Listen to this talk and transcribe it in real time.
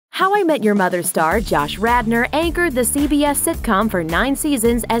How I Met Your Mother star Josh Radnor anchored the CBS sitcom for 9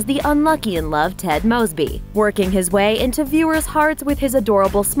 seasons as the unlucky-in-love Ted Mosby, working his way into viewers' hearts with his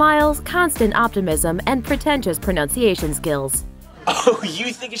adorable smiles, constant optimism, and pretentious pronunciation skills. Oh,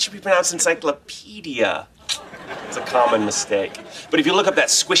 you think it should be pronounced encyclopedia? It's a common mistake. But if you look up that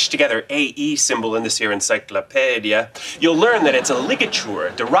squished-together AE symbol in this here encyclopedia, you'll learn that it's a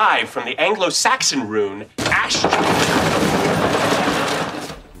ligature derived from the Anglo-Saxon rune Ashton.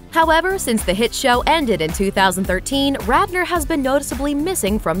 However, since the hit show ended in 2013, Radnor has been noticeably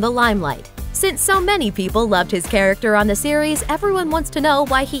missing from the limelight. Since so many people loved his character on the series, everyone wants to know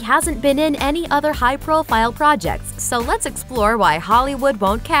why he hasn't been in any other high-profile projects, so let's explore why Hollywood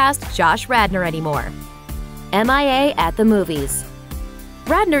won't cast Josh Radnor anymore. MIA at the movies.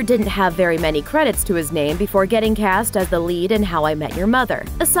 Radnor didn't have very many credits to his name before getting cast as the lead in How I Met Your Mother.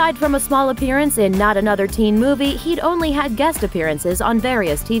 Aside from a small appearance in Not Another Teen Movie, he'd only had guest appearances on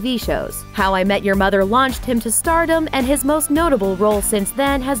various TV shows. How I Met Your Mother launched him to stardom, and his most notable role since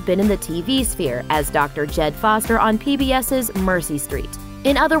then has been in the TV sphere as Dr. Jed Foster on PBS's Mercy Street.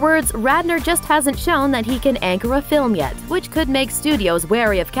 In other words, Radnor just hasn't shown that he can anchor a film yet, which could make studios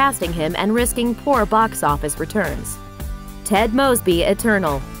wary of casting him and risking poor box office returns. Ted Mosby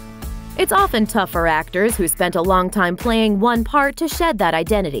Eternal. It's often tough for actors who spent a long time playing one part to shed that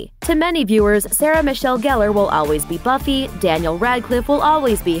identity. To many viewers, Sarah Michelle Gellar will always be Buffy, Daniel Radcliffe will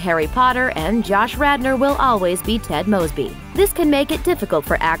always be Harry Potter, and Josh Radnor will always be Ted Mosby. This can make it difficult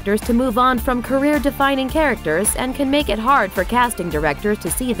for actors to move on from career-defining characters and can make it hard for casting directors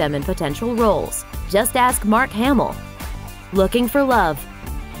to see them in potential roles. Just ask Mark Hamill. Looking for love.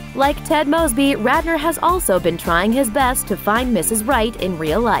 Like Ted Mosby, Radnor has also been trying his best to find Mrs. Right in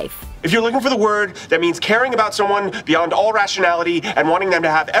real life. If you're looking for the word that means caring about someone beyond all rationality and wanting them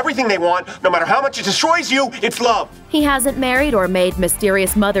to have everything they want, no matter how much it destroys you, it's love. He hasn't married or made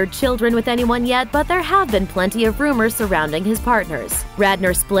mysterious mothered children with anyone yet, but there have been plenty of rumors surrounding his partners.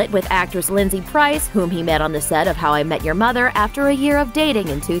 Radnor split with actress Lindsay Price, whom he met on the set of How I Met Your Mother after a year of dating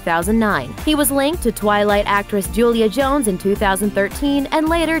in 2009. He was linked to Twilight actress Julia Jones in 2013 and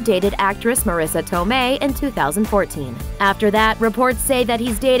later dated actress Marissa Tomei in 2014. After that, reports say that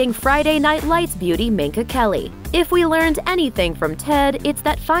he's dating Friday Night Lights beauty Minka Kelly. If we learned anything from Ted, it's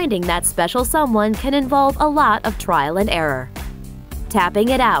that finding that special someone can involve a lot of trial and error. Tapping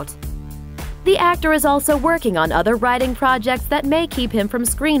it out. The actor is also working on other writing projects that may keep him from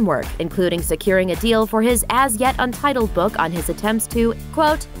screen work, including securing a deal for his as-yet untitled book on his attempts to,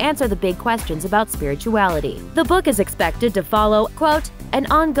 quote, answer the big questions about spirituality. The book is expected to follow, quote, an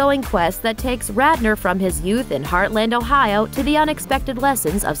ongoing quest that takes Radnor from his youth in Heartland, Ohio to the unexpected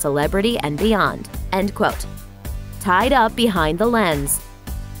lessons of celebrity and beyond, end quote. Tied up behind the lens.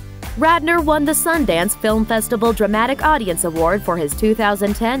 Radnor won the Sundance Film Festival Dramatic Audience Award for his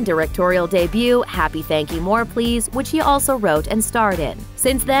 2010 directorial debut, Happythankyoumoreplease, which he also wrote and starred in.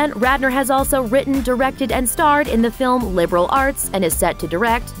 Since then, Radnor has also written, directed, and starred in the film Liberal Arts and is set to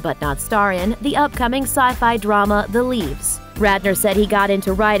direct, but not star in, the upcoming sci-fi drama The Leaves. Radnor said he got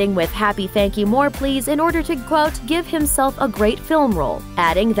into writing with Happythankyoumoreplease in order to, quote, give himself a great film role,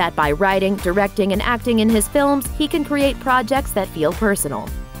 adding that by writing, directing, and acting in his films, he can create projects that feel personal.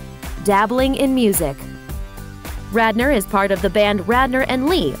 Dabbling in music. Radnor is part of the band Radnor and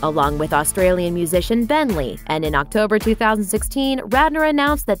Lee, along with Australian musician Ben Lee, and in October 2016, Radnor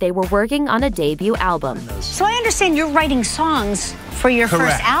announced that they were working on a debut album. So I understand you're writing songs for your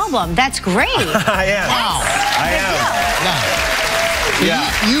first album. That's great. I am. Wow. I am. Yeah.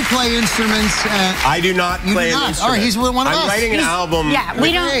 You play instruments. I do not play an instrument. All right, he's one of us. I'm writing an album. Yeah,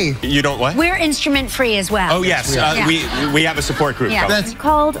 we don't. You don't what? We're instrument free as well. Oh yes, we have a support group. Yeah.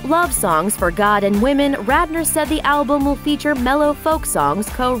 Called Love Songs for God and Women, Radnor said the album will feature mellow folk songs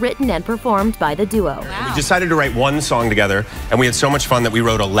co-written and performed by the duo. Wow. We decided to write one song together, and we had so much fun that we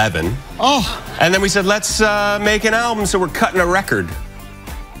wrote 11. Oh. And then we said, let's make an album, so we're cutting a record.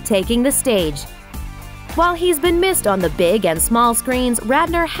 Taking the stage. While he's been missed on the big and small screens,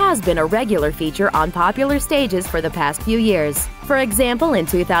 Radnor has been a regular feature on popular stages for the past few years. For example, in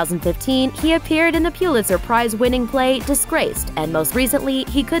 2015, he appeared in the Pulitzer Prize-winning play Disgraced, and most recently,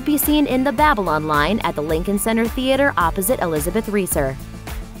 he could be seen in The Babylon Line at the Lincoln Center Theater opposite Elizabeth Reeser.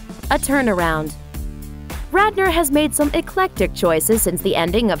 A turnaround. Radnor has made some eclectic choices since the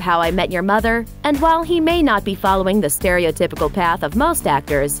ending of How I Met Your Mother, and while he may not be following the stereotypical path of most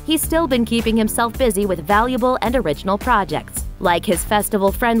actors, he's still been keeping himself busy with valuable and original projects. Like his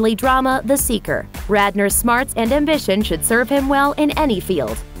festival-friendly drama, The Seeker, Radnor's smarts and ambition should serve him well in any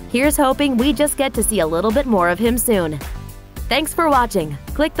field. Here's hoping we just get to see a little bit more of him soon. Thanks for watching.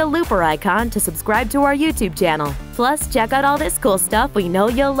 Click the looper icon to subscribe to our YouTube channel. Plus, check out all this cool stuff we know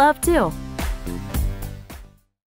you'll love too.